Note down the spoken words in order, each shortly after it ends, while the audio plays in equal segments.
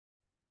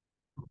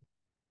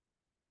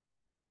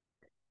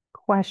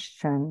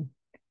question.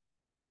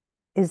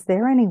 Is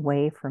there any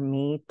way for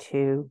me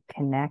to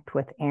connect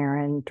with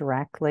Erin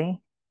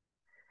directly?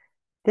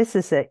 This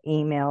is an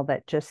email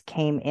that just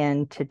came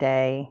in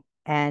today,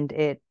 and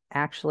it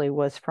actually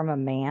was from a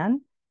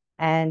man.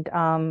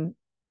 And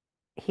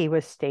he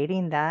was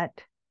stating that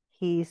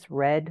he's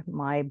read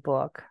my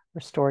book,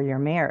 Restore Your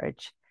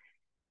Marriage.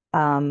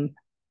 Um,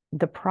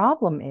 the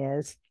problem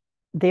is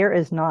there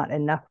is not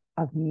enough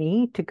of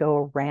me to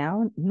go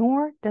around,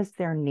 nor does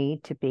there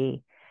need to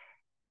be.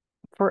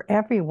 For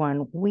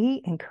everyone,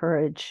 we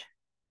encourage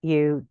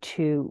you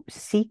to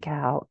seek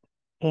out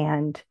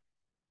and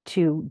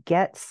to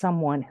get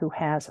someone who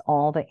has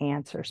all the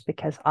answers,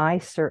 because I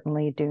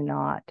certainly do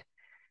not.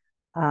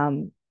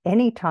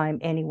 Anytime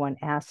anyone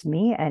asks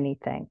me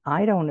anything,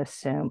 I don't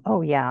assume,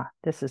 oh, yeah,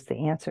 this is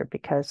the answer,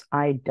 because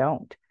I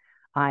don't.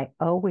 I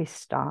always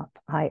stop.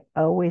 I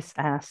always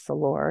ask the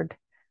Lord.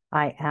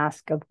 I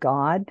ask of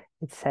God.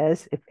 It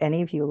says, if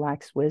any of you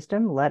lacks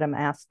wisdom, let him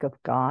ask of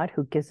God,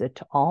 who gives it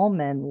to all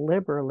men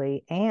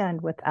liberally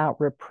and without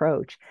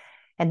reproach.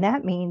 And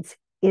that means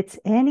it's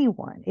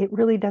anyone. It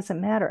really doesn't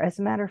matter. As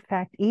a matter of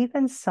fact,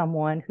 even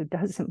someone who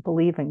doesn't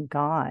believe in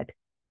God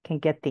can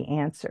get the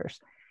answers.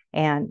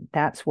 And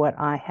that's what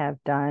I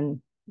have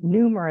done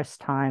numerous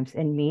times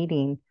in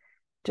meeting.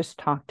 Just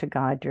talk to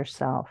God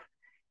yourself.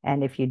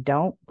 And if you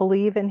don't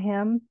believe in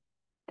him,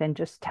 then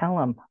just tell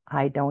him,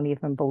 I don't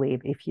even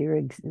believe. If you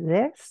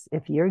exist,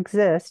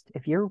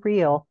 if you're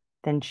real,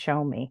 then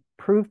show me,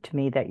 prove to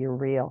me that you're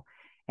real.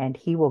 And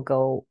he will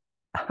go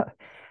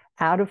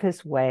out of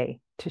his way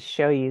to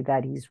show you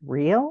that he's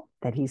real,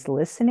 that he's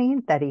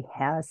listening, that he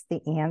has the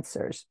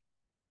answers.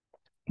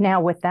 Now,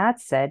 with that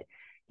said,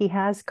 he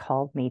has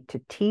called me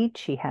to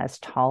teach. He has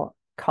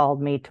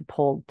called me to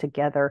pull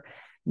together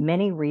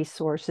many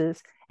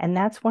resources. And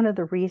that's one of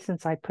the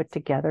reasons I put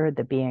together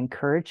the Be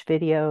Encouraged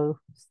video,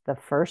 the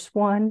first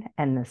one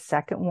and the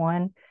second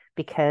one,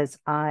 because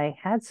I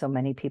had so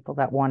many people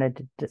that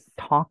wanted to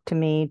talk to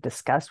me,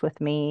 discuss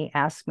with me,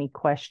 ask me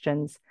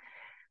questions.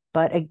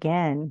 But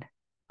again,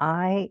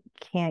 I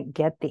can't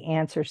get the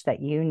answers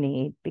that you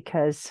need,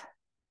 because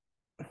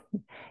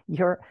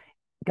you're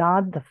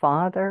God the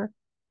Father,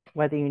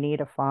 whether you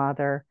need a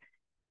father,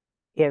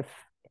 if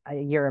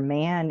you're a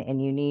man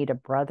and you need a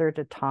brother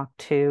to talk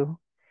to,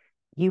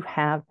 you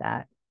have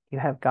that. You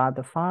have God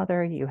the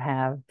Father, you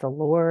have the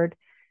Lord.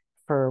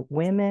 For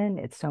women,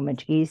 it's so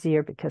much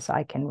easier because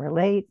I can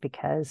relate,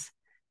 because,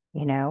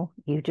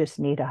 you just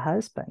need a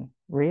husband,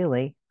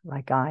 really,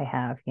 like I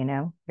have,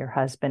 your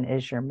husband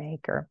is your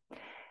maker.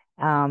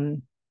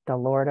 The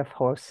Lord of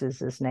hosts is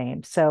his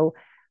name. So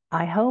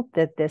I hope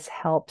that this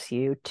helps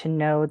you to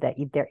know that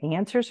their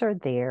answers are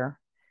there.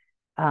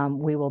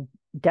 We will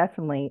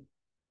definitely,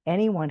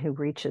 anyone who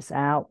reaches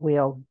out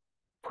will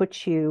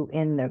put you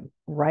in the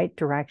right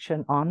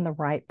direction, on the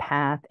right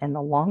path. And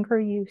the longer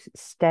you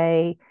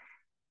stay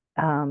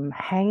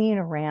hanging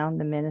around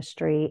the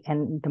ministry,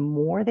 and the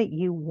more that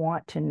you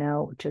want to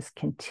know, just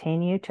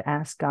continue to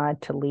ask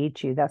God to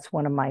lead you. That's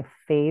one of my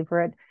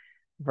favorite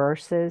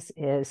verses,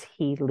 is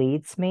he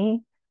leads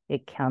me.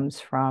 It comes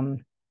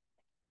from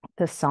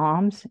the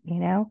Psalms,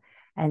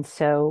 and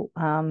so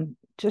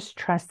just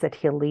trust that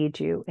he'll lead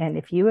you. And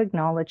if you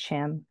acknowledge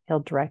him, he'll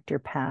direct your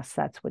path.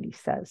 That's what he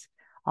says.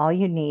 All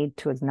you need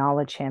to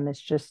acknowledge him is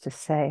just to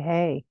say,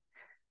 hey,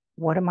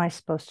 what am I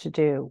supposed to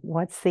do?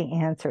 What's the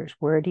answers?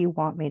 Where do you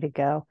want me to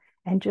go?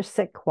 And just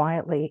sit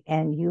quietly,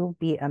 and you'll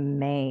be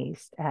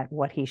amazed at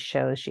what he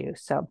shows you.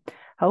 So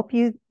hope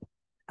you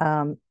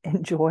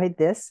enjoyed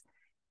this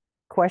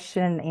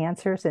question and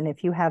answers. And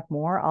if you have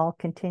more, I'll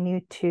continue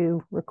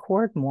to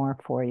record more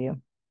for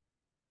you.